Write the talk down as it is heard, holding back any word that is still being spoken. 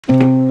Hello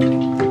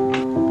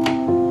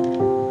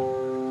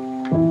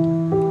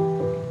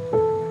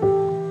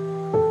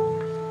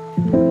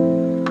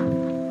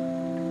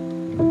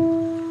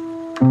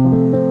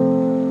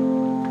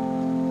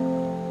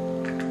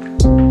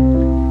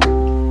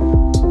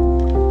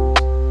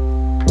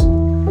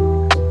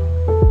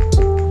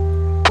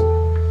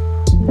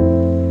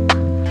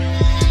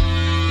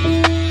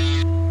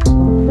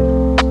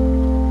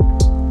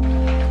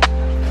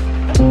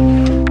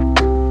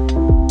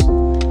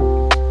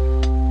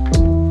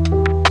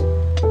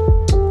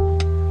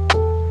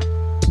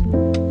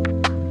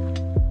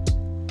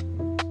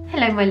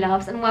my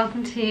loves and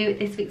welcome to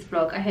this week's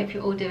vlog. I hope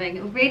you're all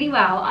doing really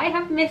well. I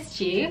have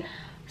missed you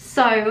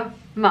so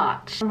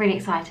much. I'm really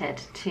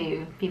excited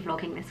to be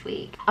vlogging this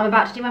week. I'm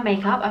about to do my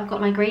makeup. I've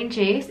got my green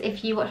juice.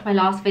 If you watched my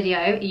last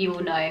video, you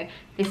will know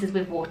this is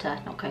with water,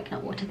 not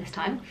coconut water this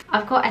time.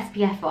 I've got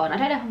SPF on. I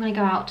don't know if I'm going to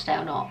go out today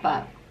or not,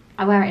 but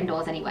I wear it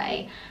indoors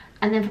anyway.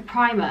 And then for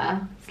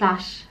primer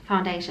slash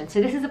foundation,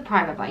 so this is a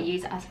primer but I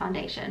use it as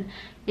foundation.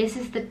 This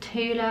is the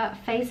Tula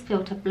Face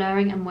Filter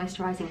Blurring and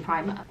Moisturising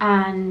Primer,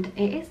 and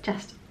it is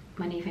just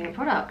my new favourite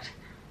product.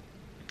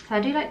 So I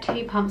do like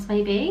 2 pumps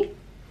maybe,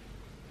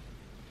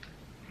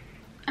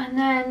 and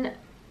then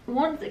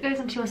once it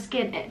goes onto your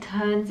skin it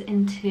turns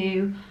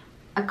into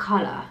a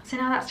colour. So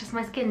now that's just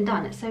my skin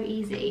done. It's so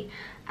easy.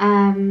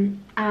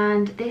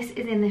 And this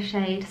is in the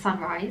shade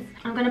Sunrise.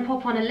 I'm going to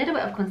pop on a little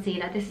bit of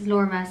concealer. This is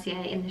Laura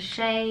Mercier in the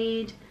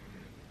shade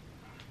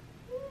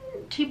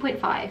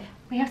 2.5.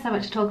 We have so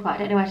much to talk about, I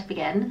don't know where to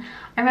begin.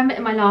 I remember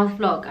in my last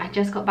vlog I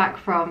just got back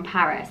from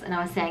Paris and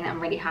I was saying that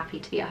I'm really happy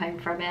to be at home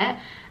for a bit,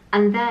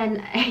 and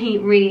then a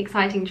really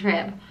exciting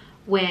trip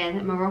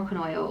with Moroccan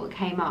Oil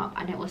came up,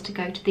 and it was to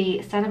go to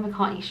the Stella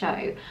McCartney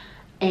show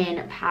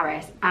in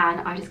Paris, and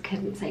I just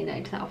couldn't say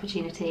no to that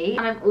opportunity.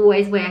 And I've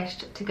always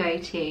wished to go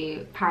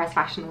to Paris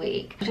Fashion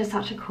Week, which is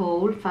such a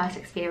cool first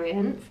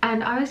experience,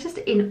 and I was just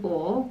in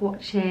awe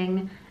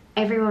watching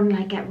everyone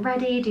like get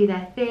ready, do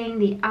their thing,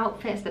 the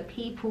outfits, the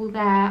people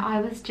there.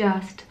 I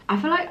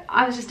feel like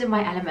I was just in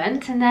my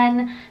element. And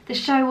then the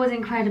show was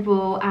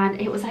incredible,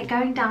 and it was like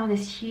going down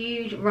this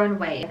huge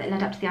runway that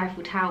led up to the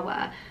Eiffel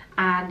Tower,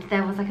 and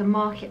there was like a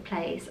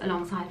marketplace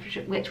alongside,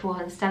 which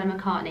was Stella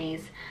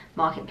McCartney's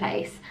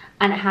marketplace,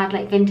 and it had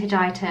like vintage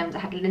items. It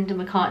had Linda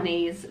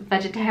McCartney's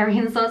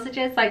vegetarian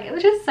sausages. Like, it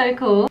was just so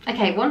cool.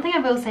 Okay, one thing I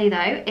will say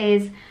though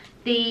is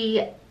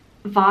the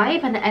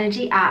vibe and the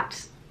energy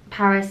at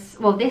Paris,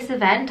 well, this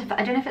event,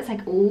 I don't know if it's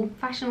like all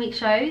Fashion Week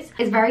shows,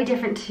 is very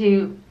different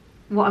to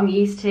what I'm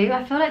used to.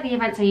 I feel like the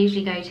events I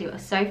usually go to are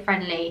so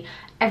friendly,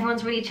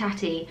 everyone's really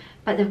chatty,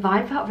 but the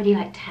vibe felt really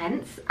like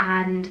tense,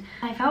 and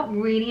I felt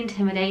really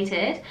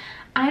intimidated,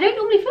 and I don't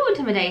normally feel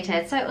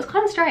intimidated, so it was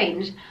kind of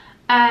strange.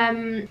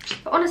 But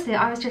honestly,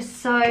 I was just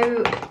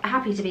so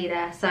happy to be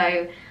there.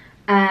 So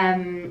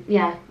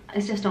yeah,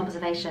 it's just an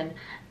observation.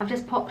 I've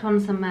just popped on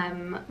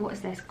some what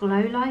is this,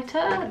 Glow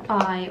Lighter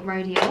by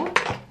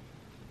Rodial.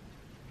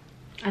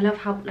 I love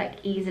how like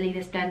easily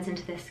this blends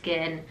into the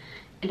skin.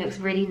 It looks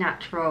really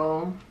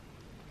natural.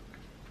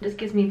 Just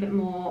gives me a bit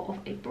more of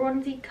a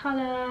bronzy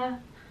colour.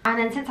 And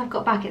then since I've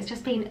got back, it's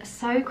just been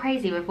so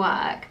crazy with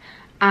work.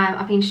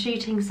 I've been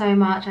shooting so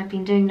much, I've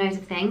been doing loads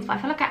of things, but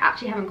I feel like I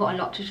actually haven't got a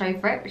lot to show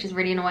for it, which is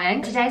really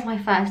annoying. Today's my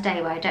first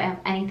day where I don't have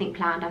anything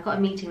planned. I've got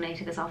a meeting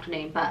later this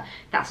afternoon, but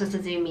that's just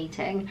a Zoom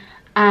meeting.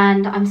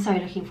 And I'm so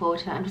looking forward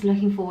to it. I'm just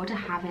looking forward to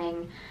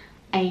having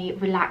a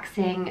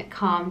relaxing,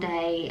 calm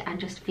day and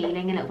just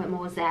feeling a little bit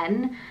more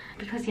zen.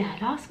 Because yeah,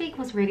 last week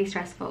was really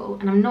stressful,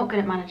 and I'm not good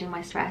at managing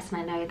my stress,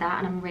 and I know that,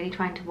 and I'm really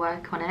trying to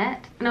work on it.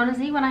 And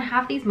honestly, when I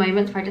have these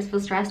moments where I just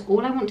feel stressed,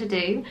 all I want to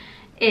do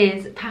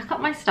is pack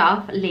up my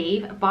stuff,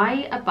 leave,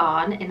 buy a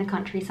barn in the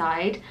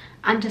countryside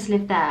and just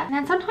live there. And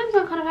then sometimes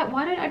I'm kind of like,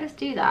 why don't I just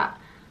do that?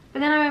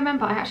 But then I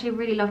remember I actually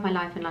really love my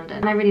life in London,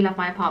 and I really love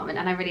my apartment,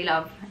 and I really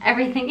love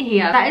everything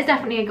here. That is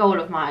definitely a goal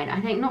of mine. I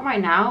think not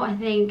right now, I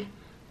think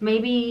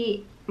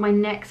maybe my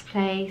next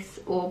place,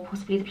 or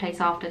possibly the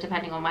place after,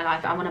 depending on my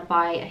life. I want to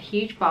buy a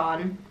huge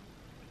barn,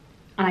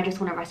 and I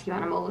just want to rescue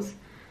animals.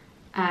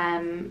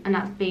 And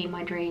that's been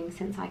my dream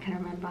since I can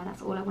remember.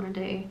 That's all I want to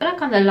do. I feel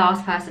like I'm the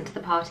last person to the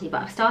party,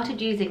 but I've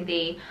started using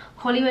the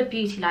Hollywood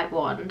Beauty Light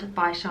Wand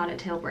by Charlotte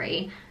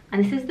Tilbury,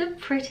 and this is the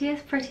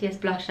prettiest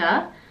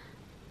blusher,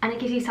 and it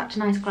gives you such a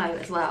nice glow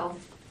as well.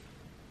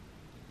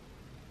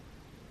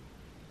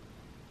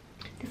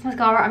 This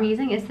mascara I'm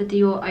using is the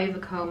Dior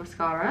Overcurl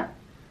mascara.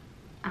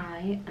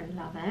 I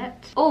love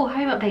it. Oh,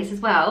 home updates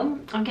as well.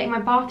 I'm getting my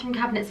bathroom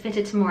cabinets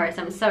fitted tomorrow,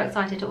 so I'm so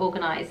excited to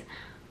organise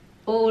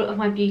all of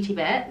my beauty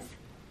bits.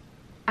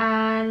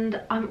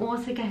 And I'm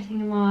also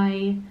getting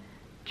my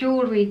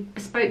jewellery,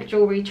 bespoke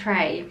jewellery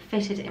tray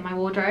fitted in my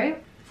wardrobe.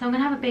 So I'm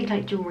gonna have a big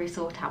like jewellery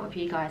sort out with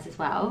you guys as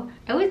well.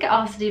 I always get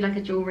asked to do like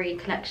a jewellery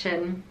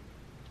collection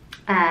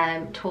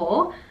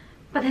tour,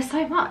 but there's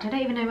so much, I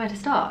don't even know where to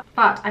start.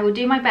 But I will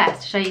do my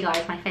best to show you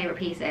guys my favourite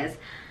pieces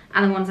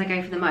and the ones I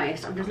go for the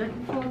most. I'm just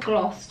looking for a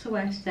gloss to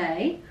wear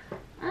today.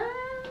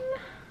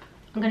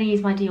 I'm gonna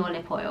use my Dior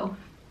lip oil.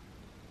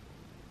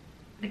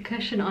 The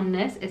cushion on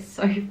this is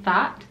so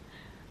fat.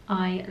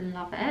 I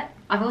love it.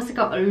 I've also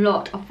got a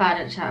lot of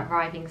furniture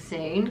arriving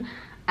soon.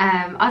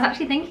 I was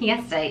actually thinking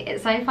yesterday,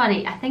 it's so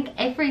funny, I think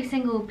every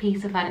single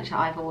piece of furniture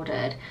I've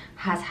ordered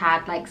has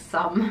had like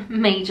some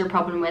major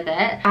problem with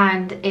it,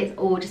 and it's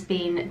all just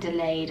been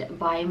delayed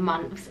by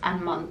months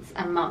and months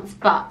and months.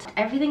 But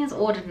everything is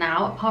ordered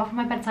now apart from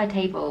my bedside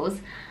tables,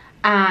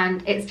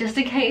 and it's just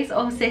a case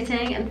of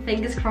sitting and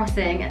fingers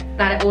crossing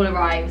that it all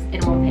arrives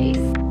in one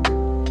piece.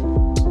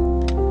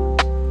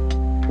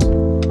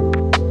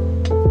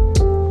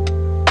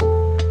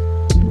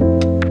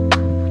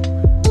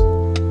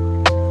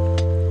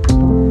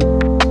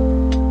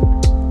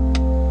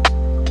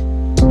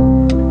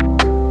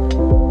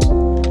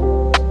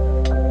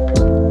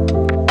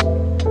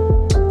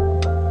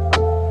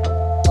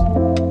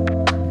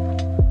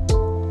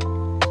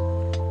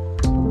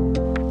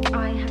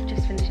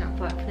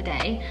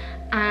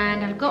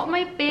 And I've got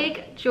my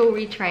big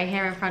jewellery tray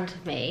here in front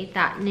of me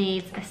that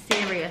needs a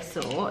serious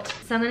sort.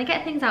 So I'm going to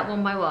get things out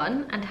one by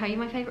one and tell you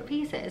my favourite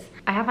pieces.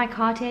 I have my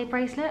Cartier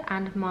bracelet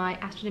and my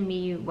Astrid &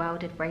 Miyu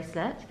welded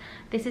bracelet.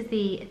 This is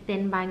the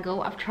thin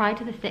bangle. I've tried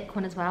the thick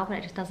one as well, but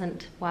it just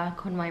doesn't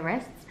work on my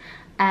wrists.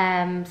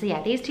 So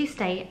yeah, these two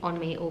stay on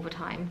me all the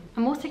time.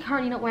 I'm also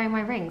currently not wearing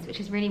my rings,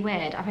 which is really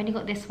weird. I've only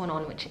got this one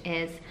on, which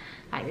is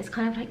like this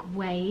kind of like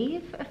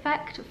wave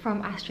effect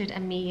from Astrid &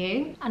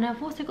 Miyu. And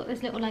I've also got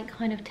this little like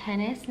kind of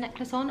tennis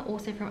necklace on,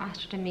 also from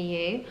Astrid &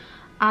 Miyu.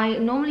 I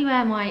normally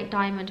wear my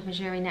diamond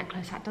Missouri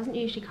necklace. That doesn't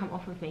usually come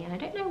off of me, and I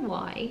don't know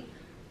why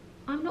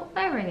I'm not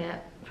wearing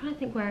it. I'm trying to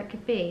think where it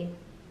could be.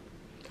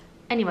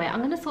 Anyway,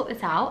 I'm gonna sort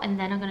this out and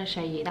then I'm gonna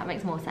show you. That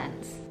makes more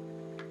sense.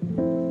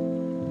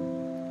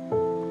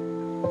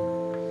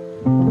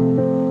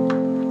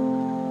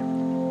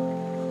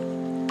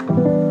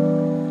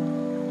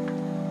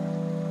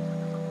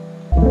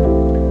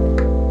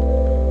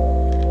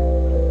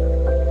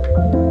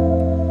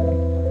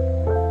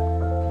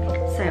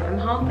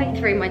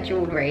 Through my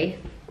jewellery,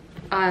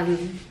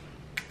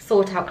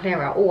 sort out,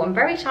 clear out. Oh, I'm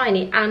very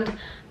shiny and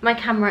my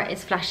camera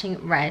is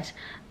flashing red.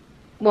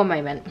 One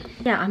moment.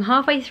 Yeah, I'm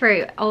halfway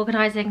through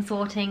organising,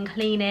 sorting,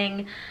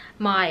 cleaning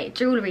my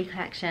jewellery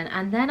collection,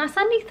 and then I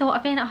suddenly thought,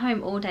 I've been at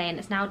home all day and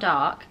it's now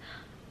dark.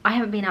 I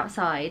haven't been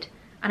outside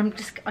and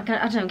I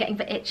don't know, I'm getting a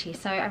bit itchy,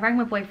 so I rang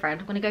my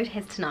boyfriend. I'm gonna go to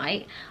his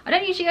tonight. I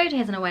don't usually go to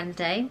his on a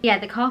Wednesday. Yeah,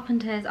 the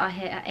carpenters are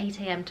here at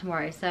 8 AM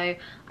tomorrow, so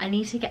I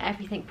need to get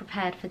everything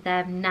prepared for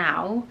them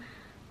now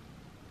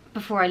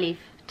before I leave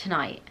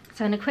tonight.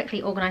 So I'm gonna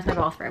quickly organise my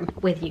bathroom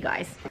with you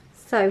guys.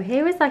 So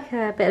here is like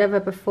a bit of a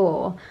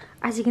before.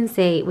 As you can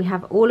see, we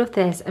have all of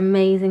this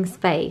amazing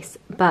space,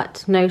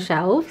 but no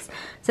shelves.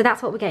 So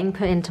that's what we're getting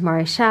put in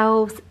tomorrow.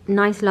 Shelves,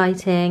 nice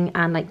lighting,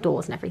 and like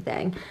doors and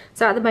everything.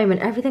 So at the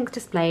moment, everything's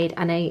displayed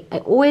and it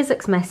always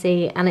looks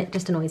messy and it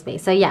just annoys me.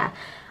 So yeah,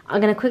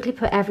 I'm gonna quickly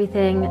put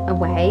everything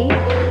away.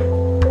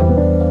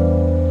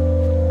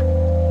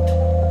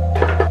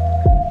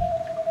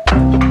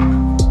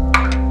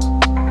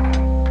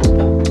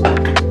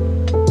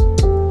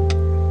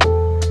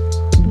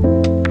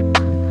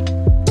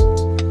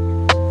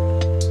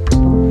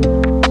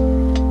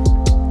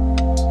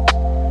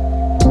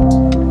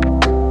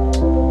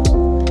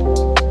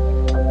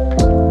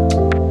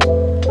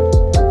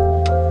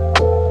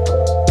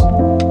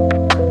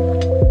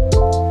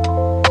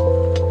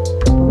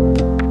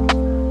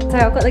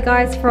 I've got the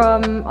guys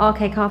from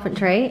RK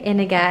Carpentry in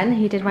again,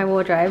 who did my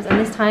wardrobes, and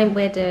this time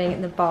we're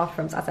doing the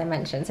bathrooms, as I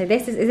mentioned. So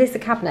this is this the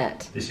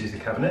cabinet? This is the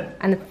cabinet.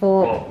 And the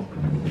bathroom.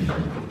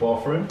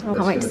 Oh,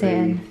 can't wait to see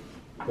it.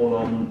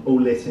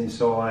 All lit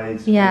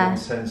inside. Yeah. All on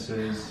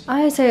sensors.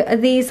 Oh, so are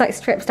these like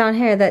strips down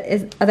here?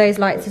 Are those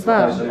lights as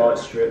well? Those are light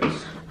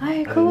strips. Oh, cool.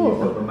 And then you've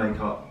got the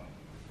makeup.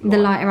 The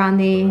light around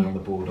the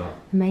border.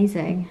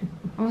 Amazing.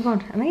 Oh my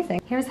god, amazing.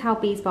 Here's how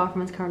B's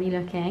bathroom is currently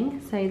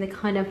looking. So the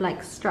kind of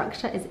like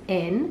structure is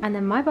in, and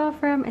then my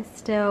bathroom is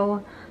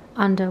still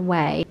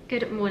underway.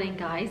 Good morning,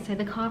 guys. So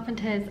the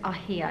carpenters are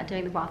here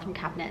doing the bathroom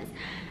cabinets,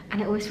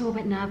 and I always feel a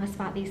bit nervous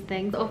about these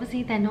things.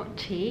 Obviously they're not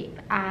cheap,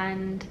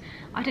 and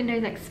I don't know,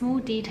 like small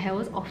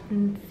details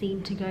often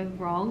seem to go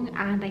wrong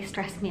and they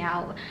stress me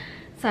out.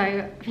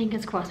 So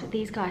fingers crossed with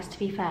these guys. To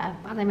be fair,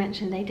 as I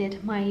mentioned, they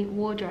did my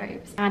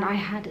wardrobes and I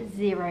had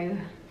zero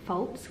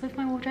faults with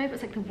my wardrobe.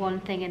 It's like the one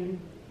thing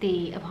in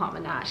the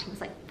apartment that actually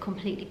was like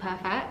completely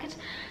perfect.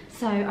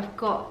 So I've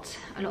got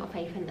a lot of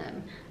faith in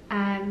them.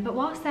 But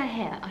whilst they're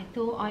here, I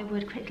thought I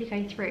would quickly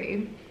go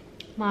through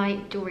my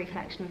jewellery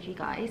collection with you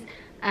guys.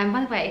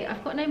 By the way,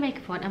 I've got no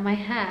makeup on and my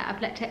hair,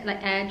 I've let it like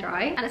air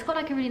dry, and it's got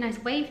like a really nice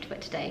wave to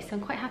it today, so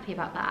I'm quite happy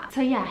about that.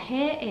 So yeah,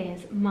 here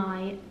is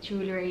my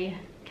jewellery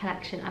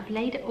collection. I've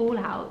laid it all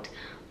out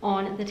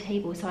on the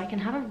table so I can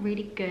have a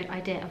really good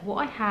idea of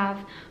what I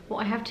have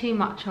too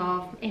much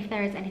of, if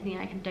there is anything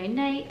I can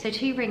donate. So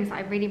two rings that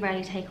I really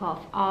rarely take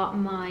off are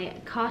my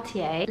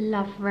Cartier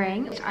Love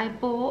Ring, which I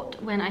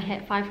bought when I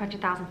hit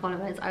 500,000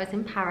 followers. I was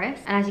in Paris,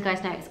 and as you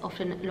guys know, it's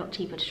often a lot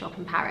cheaper to shop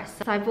in Paris.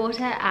 So I bought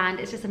it and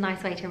it's just a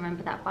nice way to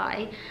remember that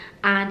by.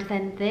 And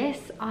then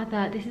this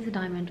is a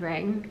diamond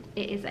ring.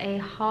 It is a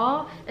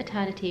half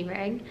eternity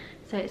ring,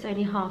 so it's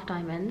only half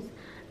diamonds.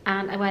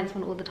 and I wear this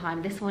one all the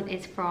time. This one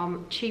is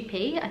from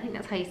Chupi, I think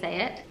that's how you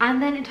say it.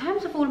 And then in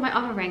terms of all of my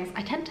other rings,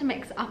 I tend to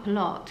mix up a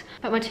lot,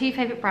 but my two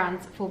favourite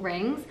brands for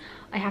rings,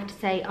 I have to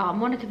say, are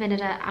Monica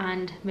Vinader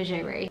and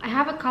JEWELLERY. I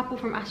have a couple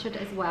from Astrid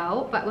as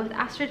well, but with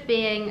Astrid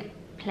being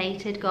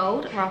plated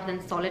gold rather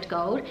than solid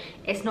gold,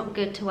 it's not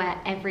good to wear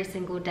every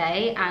single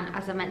day, and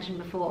as I mentioned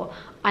before,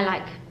 I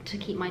like to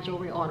keep my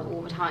jewellery on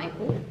all the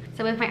time.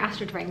 So with my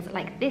Astrid rings,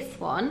 like this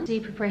one,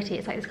 super pretty,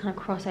 it's like this kind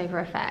of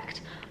crossover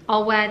effect.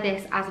 I'll wear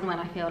this as and when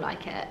I feel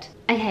like it.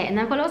 Okay, and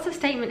I've got lots of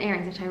statement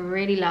earrings which I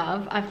really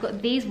love. I've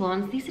got these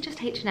ones, these are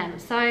just H&M,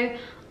 so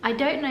I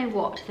don't know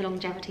what the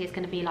longevity is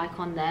going to be like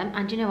on them,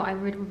 and you know what, I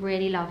would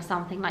really love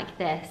something like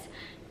this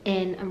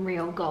in a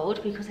real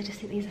gold, because I just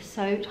think these are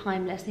so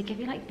timeless. They give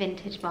you like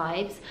vintage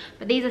vibes,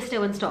 but these are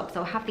still in stock, so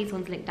I'll have these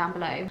ones linked down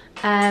below.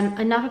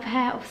 Another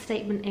pair of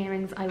statement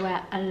earrings I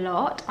wear a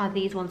lot are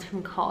these ones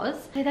from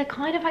COS. So they're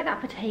kind of like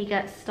that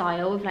Bottega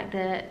style with like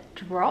the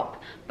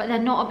drop, but they're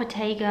not a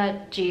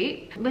Bottega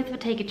dupe. With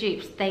Bottega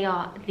dupes, they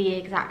are the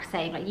exact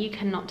same, like you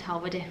cannot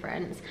tell the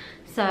difference.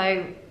 So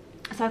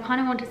I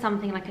kind of wanted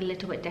something like a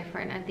little bit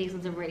different, and these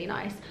ones are really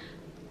nice.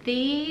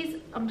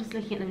 These, I'm just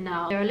looking at them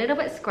now, they're a little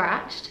bit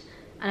scratched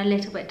and a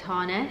little bit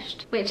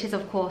tarnished, which is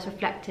of course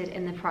reflected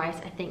in the price.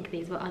 I think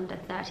these were under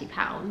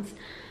 £30.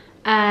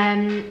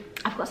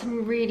 I've got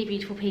some really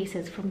beautiful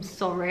pieces from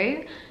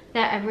Soru.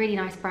 They're a really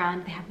nice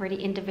brand. They have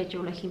really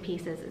individual looking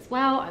pieces as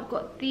well. I've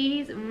got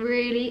these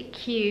really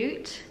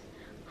cute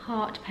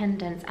heart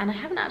pendants, and I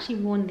haven't actually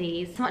worn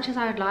these as much as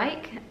I would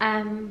like.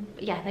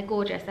 But yeah, they're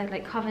gorgeous. They're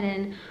like covered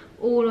in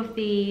all of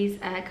these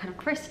kind of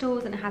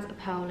crystals, and it has a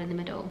pearl in the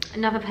middle.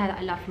 Another pair that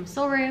I love from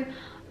Soru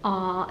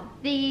are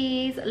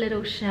these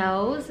little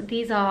shells.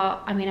 These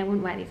are, I mean, I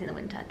wouldn't wear these in the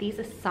winter. These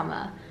are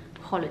summer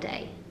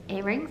holiday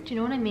earrings, do you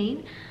know what I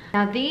mean?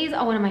 Now these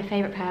are one of my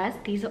favorite pairs.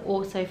 These are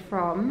also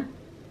from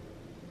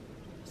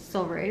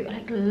Soru.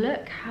 Like,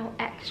 look how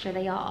extra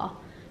they are.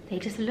 They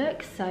just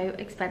look so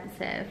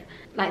expensive.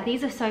 Like,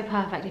 these are so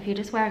perfect if you're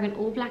just wearing an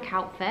all black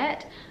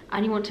outfit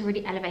and you want to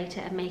really elevate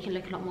it and make it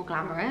look a lot more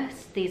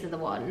glamorous. These are the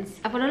ones.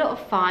 I've got a lot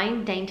of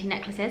fine dainty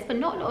necklaces, but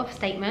not a lot of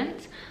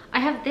statements. I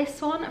have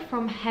this one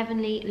from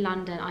Heavenly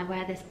London. I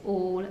wear this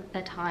all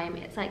the time.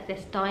 It's like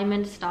this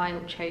diamond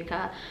style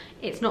choker.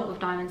 It's not with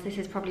diamonds. This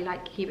is probably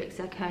like cubic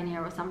zirconia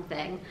or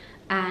something.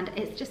 And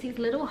it's just these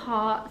little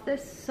hearts. They're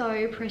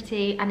so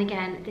pretty. And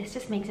again, this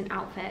just makes an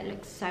outfit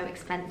look so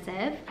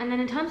expensive. And then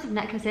in terms of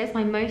necklaces,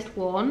 my most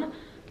worn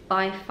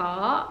by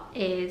far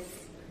is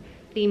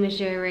the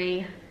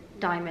JEWELLERY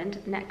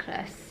diamond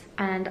necklace.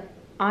 And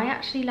I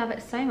actually love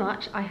it so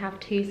much. I have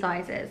two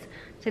sizes.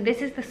 So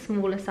this is the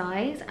smaller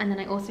size, and then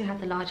I also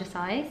have the larger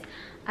size,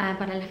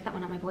 but I left that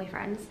one at my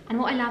boyfriend's. And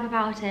what I love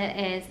about it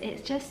is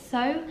it's just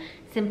so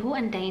simple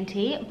and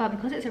dainty, but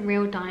because it's a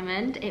real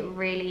diamond, it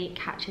really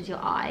catches your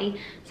eye.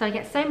 So I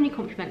get so many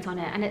compliments on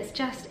it, and it's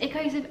just, it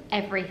goes with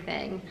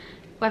everything.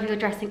 Whether you're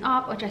dressing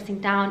up or dressing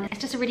down,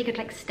 it's just a really good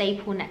like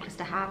staple necklace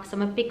to have. So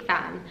I'm a big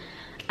fan.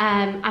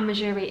 And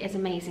JEWELLERY is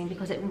amazing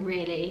because it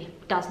really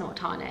does not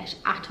tarnish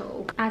at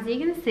all. As you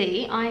can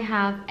see, I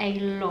have a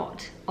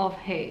lot of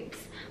hoops.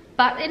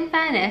 But in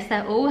fairness,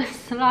 they're all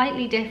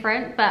slightly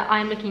different, but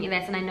I'm looking at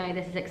this and I know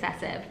this is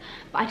excessive.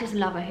 But I just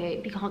love a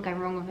hoop. You can't go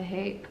wrong with a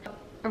hoop.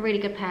 A really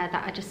good pair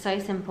that are just so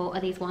simple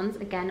are these ones,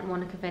 again,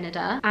 Monica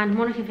Vinader. And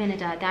Monica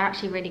Vinader, they're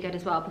actually really good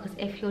as well, because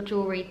if your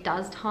jewellery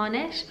does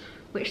tarnish,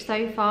 which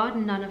so far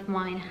none of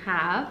mine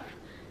have,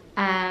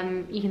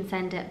 you can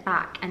send it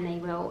back and they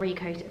will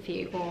recoat it for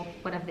you, or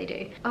whatever they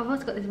do. I've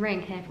also got this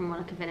ring here from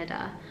Monica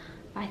Vinader,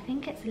 but I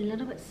think it's a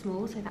little bit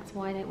small, so that's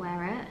why I don't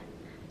wear it.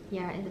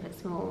 Yeah, it is a bit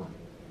small.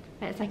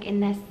 But it's like in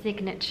their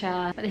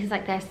signature, but this is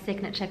like their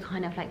signature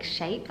kind of like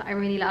shape that I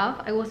really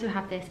love. I also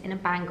have this in a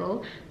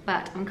bangle,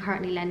 but I'm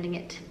currently lending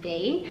it to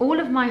B. All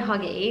of my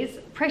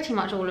Huggies, pretty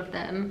much all of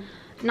them,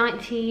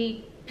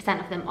 90%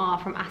 of them are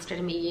from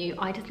Astrid and Miyu.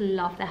 I just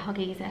love their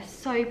Huggies. They're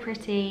so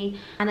pretty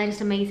and they're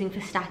just amazing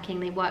for stacking.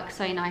 They work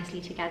so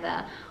nicely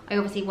together. I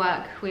obviously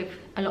work with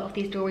a lot of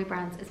these jewelry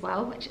brands as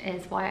well, which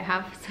is why I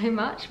have so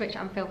much, which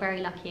I feel very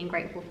lucky and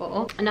grateful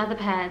for. Another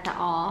pair that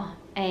are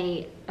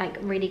a like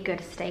really good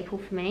staple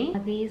for me are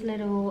these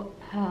little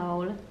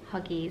pearl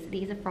Huggies.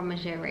 These are from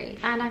JEWELLERY,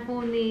 and I've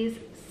worn these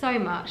so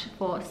much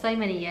for so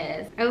many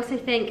years. I also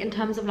think in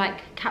terms of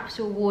like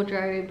capsule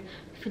wardrobe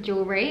for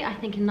jewellery, I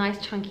think a nice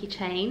chunky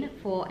chain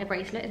for a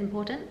bracelet is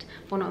important.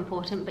 Well, not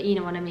important, but you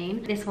know what I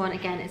mean. This one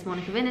again is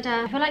Monica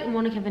Vinader. I feel like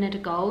Monica Vinader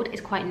gold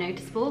is quite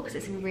noticeable because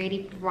it's a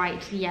really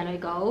bright yellow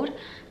gold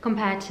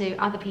compared to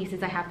other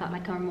pieces I have that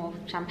like are more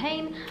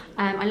champagne.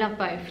 I love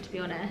both, to be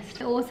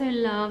honest. I also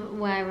love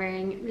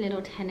wearing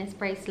little tennis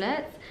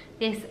bracelets.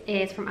 This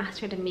is from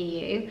Astrid and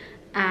Miyu,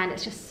 and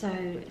it's just so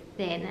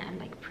thin and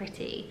like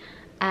pretty.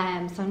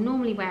 So I'm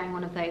normally wearing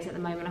one of those at the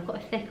moment. I've got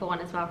a thicker one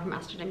as well from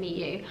Astrid and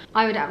Miyu.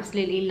 I would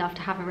absolutely love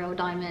to have a real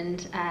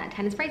diamond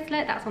tennis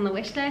bracelet. That's on the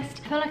wish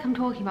list. I feel like I'm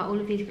talking about all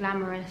of these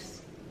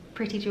glamorous,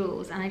 pretty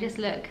jewels, and I just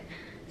look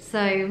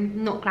so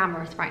not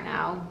glamorous right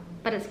now.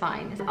 but it's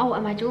fine. Oh,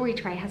 and my jewellery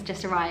tray has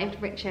just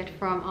arrived. Richard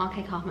from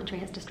RK Carpentry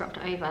has just dropped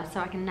it over, so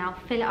I can now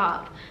fill it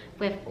up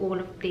with all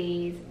of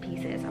these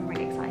pieces. I'm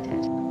really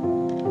excited.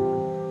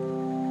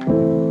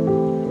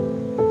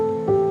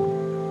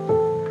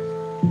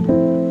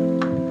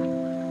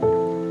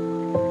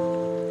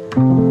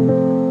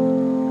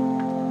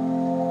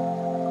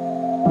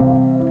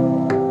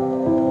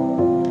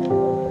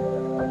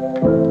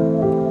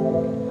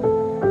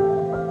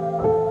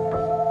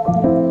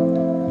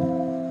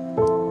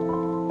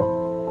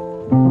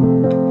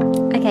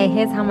 Okay,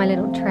 here's how my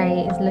little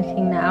tray is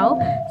looking now.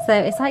 So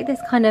it's like this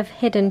kind of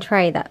hidden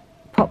tray that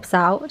pops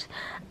out,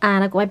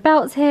 and I've got my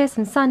belts here,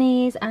 some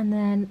sunnies, and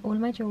then all of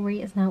my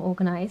jewellery is now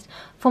organised.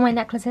 For my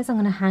necklaces, I'm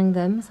going to hang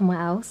them somewhere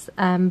else,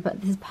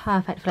 but this is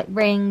perfect for like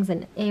rings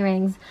and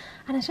earrings,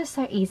 and it's just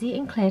so easy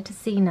and clear to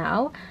see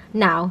now.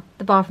 Now,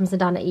 the bathrooms are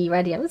done. Are you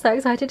ready? I'm so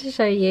excited to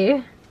show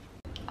you.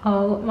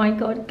 Oh my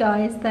god,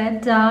 guys, they're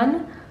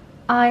done.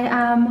 I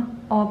am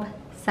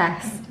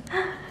obsessed.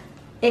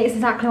 It's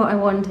exactly what I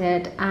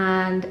wanted,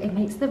 and it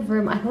makes the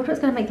room, I thought it was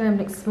going to make the room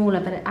look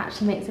smaller, but it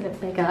actually makes it look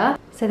bigger.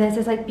 So there's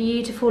this like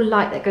beautiful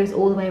light that goes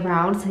all the way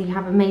around, so you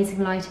have amazing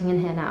lighting in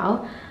here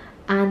now.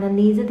 And then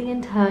these are the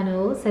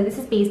internals. So this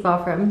is Bee's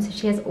bathroom, so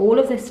she has all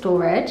of this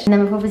storage. And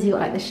then we've obviously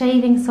got like the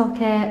shaving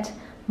socket,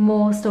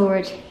 more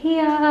storage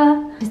here.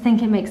 I just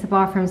think it makes the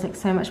bathrooms look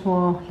so much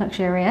more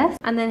luxurious.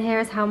 And then here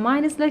is how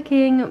mine is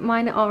looking.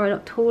 Mine are a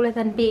lot taller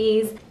than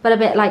Bee's, but a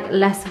bit like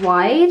less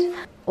wide.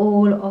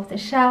 All of the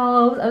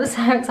shelves. I'm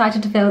so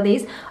excited to fill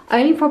these.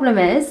 Only problem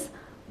is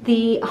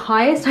the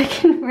highest I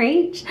can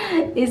reach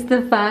is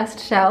the first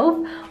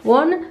shelf.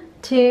 1,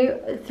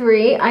 2,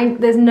 3.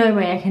 There's no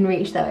way I can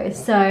reach those.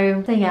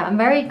 So yeah, I'm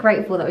very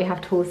grateful that we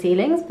have tall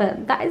ceilings,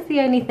 but that is the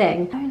only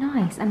thing. Oh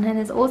nice. And then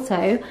there's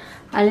also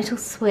a little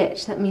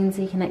switch that means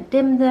you can like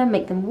dim them,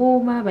 make them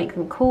warmer, make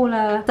them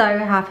cooler. So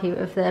happy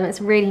with them. It's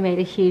really made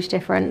a huge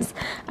difference.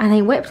 And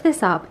they whipped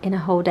this up in a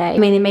whole day. I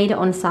mean, they made it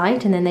on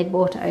site and then they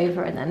brought it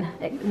over and then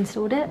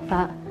installed it,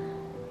 but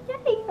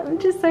yay, I'm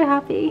just so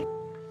happy.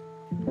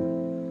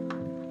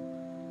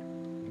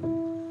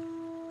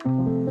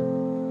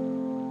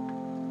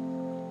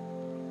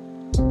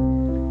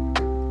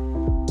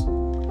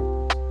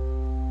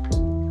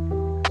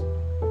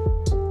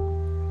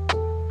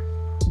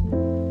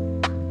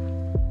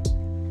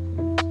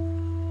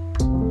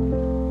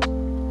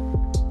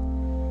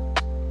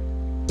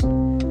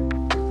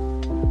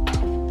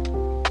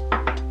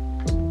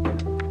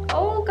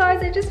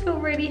 I just feel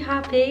really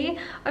happy.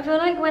 I feel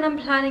like when I'm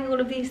planning all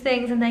of these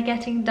things and they're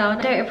getting done,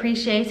 I don't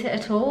appreciate it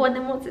at all, and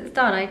then once it's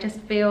done I just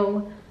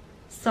feel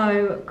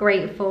so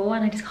grateful,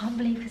 and I just can't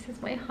believe this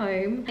is my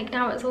home. Like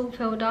now it's all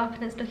filled up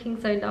and it's looking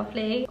so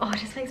lovely. Oh, it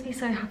just makes me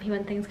so happy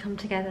when things come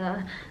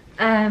together.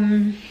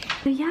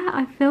 So yeah,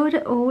 I filled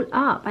it all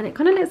up and it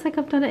kind of looks like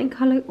I've done it in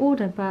colour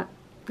order, but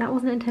that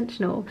wasn't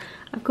intentional.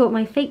 I've got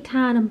my fake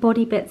tan and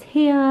body bits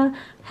here,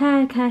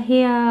 hair care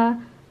here,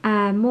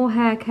 more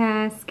hair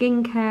care,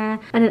 skincare,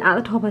 and then at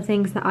the top are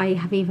things that I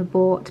have either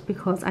bought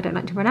because I don't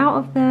like to run out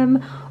of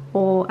them,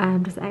 or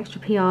just extra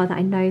PR that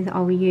I know that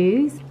I'll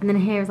use. And then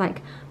here is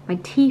like my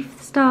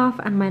teeth stuff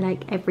and my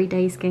like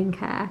everyday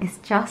skincare. It's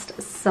just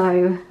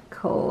so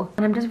cool,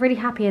 and I'm just really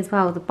happy as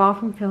well. The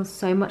bathroom feels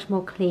so much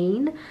more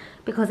clean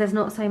because there's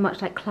not so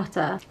much like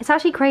clutter. It's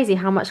actually crazy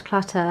how much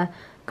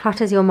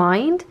clutters your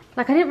mind.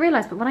 Like I didn't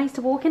realise, but when I used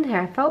to walk in here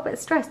I felt a bit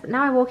stressed, but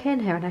now I walk in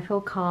here and I feel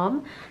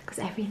calm because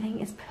everything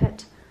is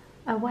put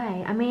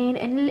away. I mean,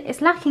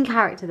 it's lacking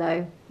character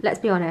though, let's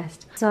be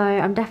honest. So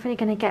I'm definitely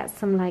going to get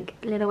some like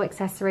little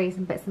accessories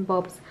and bits and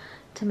bobs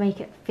to make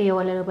it feel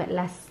a little bit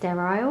less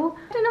sterile.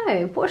 I don't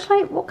know,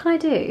 what can I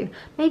do?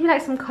 Maybe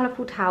like some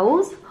colourful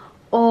towels,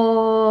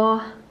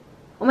 or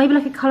maybe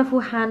like a colourful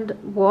hand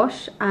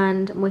wash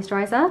and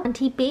moisturiser.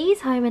 Auntie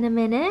Bee's home in a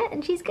minute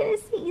and she's going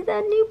to see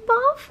the new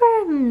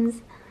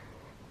bathrooms.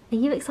 Are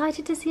you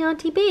excited to see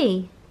Auntie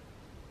Bee?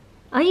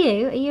 Are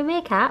you? Are you a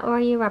meerkat or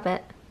are you a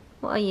rabbit?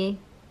 What are you?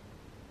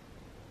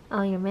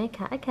 Oh, you're a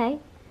meerkat, okay.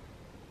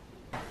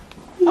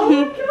 Oh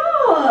my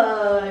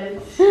god!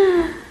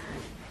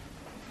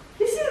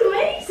 This is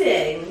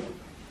amazing!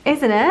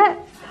 Isn't it?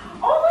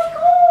 Oh my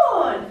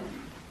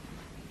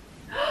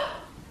god!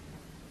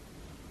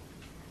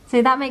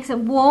 So that makes it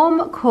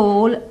warm,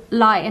 cool,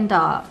 light and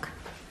dark.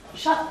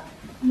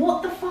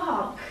 What the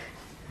fuck?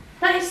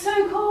 That is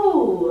so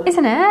cool!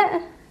 Isn't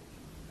it?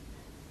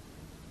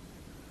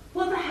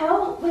 What the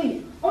hell?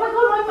 Wait, oh my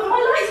god, my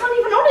lights aren't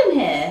even on in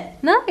here!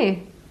 No.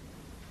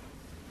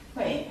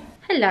 Wait.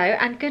 Hello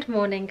and good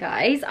morning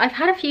guys. I've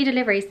had a few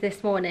deliveries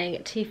this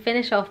morning to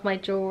finish off my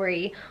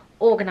jewellery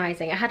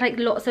organising. I had like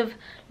lots of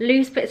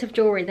loose bits of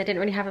jewellery that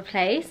didn't really have a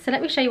place, so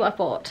let me show you what I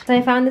bought. So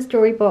I found this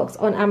jewellery box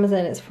on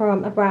Amazon. It's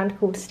from a brand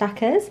called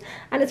Stackers,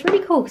 and it's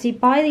really cool because you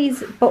buy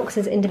these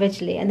boxes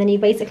individually and then you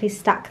basically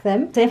stack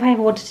them. So if I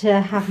ever wanted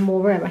to have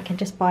more room I can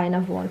just buy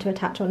another one to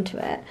attach onto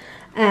it.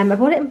 I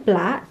bought it in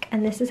black,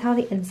 and this is how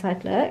the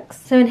inside looks.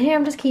 So in here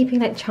I'm just keeping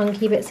like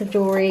chunky bits of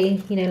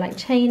jewellery, you know, like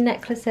chain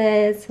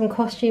necklaces, some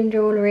costume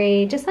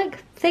jewellery, just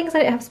like things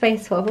I don't have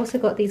space for. I've also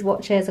got these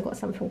watches. I've got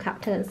some from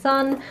Captain &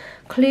 Son,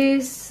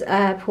 Cluse,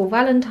 Paul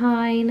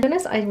Valentine. To be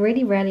honest, I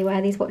really rarely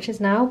wear these watches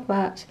now,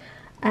 but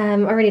I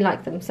really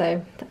like them,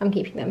 so I'm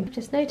keeping them.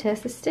 Just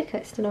noticed the sticker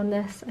is still on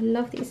this. I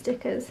love these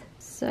stickers,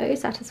 so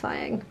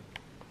satisfying.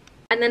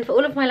 And then for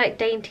all of my like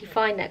dainty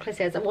fine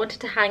necklaces, I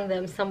wanted to hang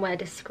them somewhere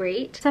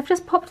discreet. So I've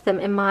just popped them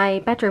in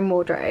my bedroom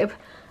wardrobe,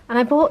 and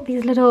I bought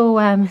these little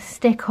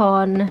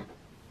stick-on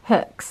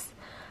hooks.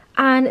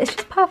 And it's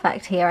just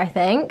perfect here, I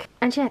think.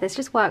 And yeah, this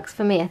just works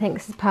for me. I think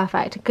this is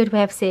perfect. A good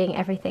way of seeing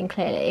everything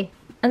clearly.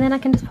 And then I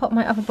can just pop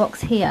my other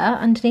box here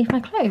underneath my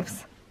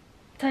clothes.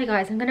 So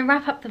guys, I'm going to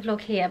wrap up the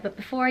vlog here, but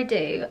before I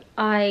do,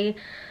 I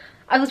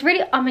was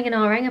really umming and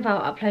ahhing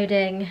about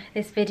uploading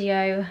this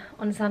video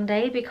on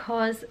Sunday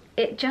because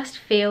it just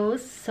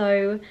feels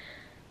so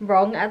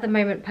wrong at the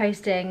moment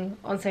posting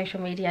on social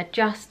media,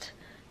 just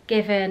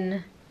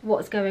given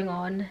what's going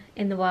on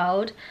in the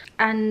world.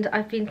 And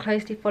I've been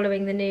closely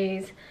following the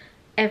news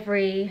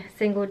every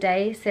single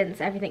day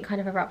since everything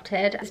kind of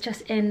erupted. It's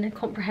just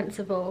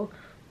incomprehensible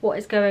what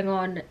is going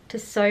on to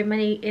so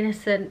many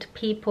innocent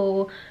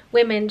people,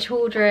 women,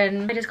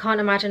 children. I just can't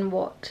imagine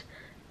what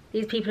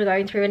these people are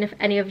going through, and if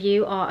any of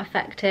you are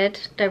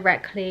affected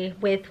directly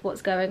with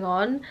what's going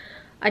on,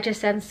 I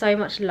just send so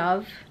much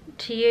love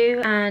to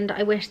you, and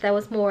I wish there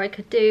was more I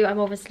could do. I'm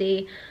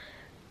obviously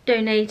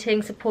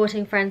donating,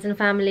 supporting friends and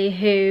family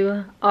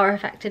who are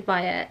affected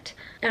by it,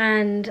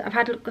 and I've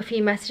had a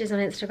few messages on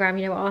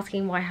Instagram, you know,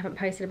 asking why I haven't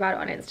posted about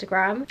it on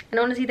Instagram, and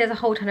honestly there's a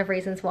whole ton of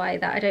reasons why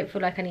that I don't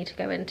feel like I need to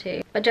go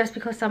into. But just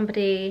because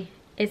somebody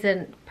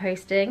isn't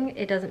posting,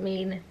 it doesn't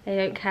mean they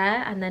don't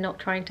care and they're not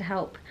trying to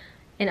help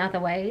in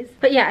other ways.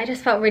 But yeah, I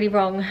just felt really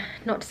wrong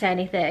not to say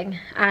anything,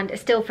 and it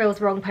still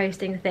feels wrong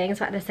posting things,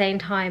 but at the same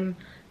time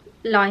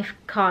life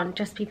can't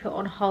just be put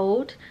on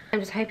hold. I'm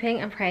just hoping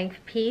and praying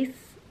for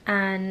peace,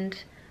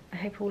 and I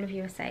hope all of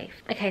you are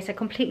safe. Okay, so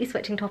completely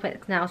switching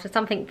topics now to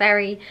something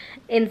very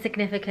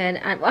insignificant,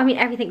 and I mean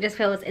everything just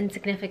feels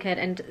insignificant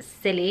and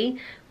silly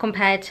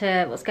compared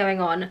to what's going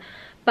on.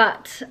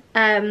 But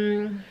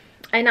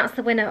I announced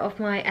the winner of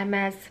my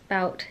Hermes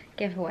belt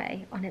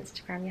giveaway on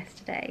Instagram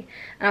yesterday,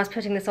 and I was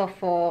putting this off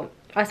for,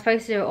 I was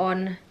supposed to do it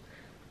on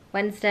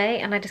Wednesday,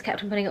 and I just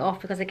kept on putting it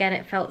off because again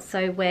it felt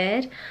so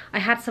weird. I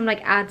had some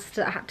like ads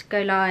that had to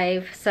go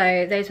live,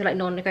 so those were like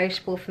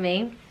non-negotiable for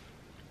me,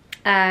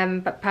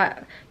 but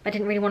I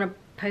didn't really want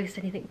to post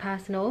anything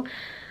personal.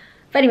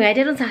 But anyway, I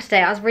did on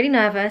Saturday. I was really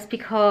nervous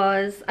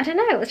because I don't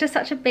know, it was just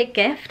such a big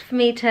gift for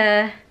me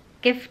to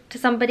give to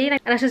somebody, and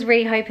I was just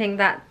really hoping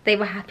that they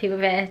were happy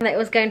with it and that it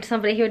was going to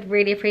somebody who would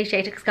really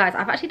appreciate it, because guys,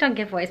 I've actually done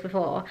giveaways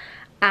before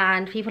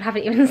and people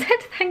haven't even said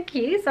thank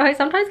you, so I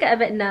sometimes get a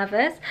bit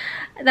nervous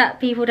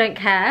that people don't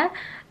care.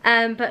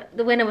 But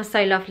the winner was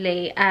so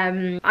lovely.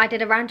 I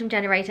did a random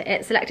generator,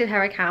 it selected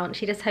her account.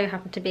 She just so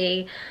happened to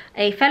be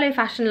a fellow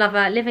fashion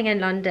lover living in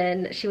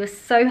London. She was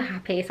so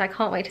happy, so I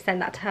can't wait to send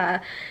that to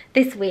her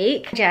this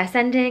week. Yeah,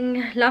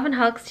 sending love and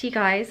hugs to you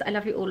guys. I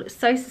love you all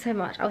so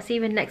much. I'll see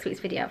you in next week's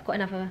video. I've got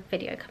another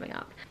video coming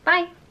up.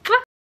 Bye.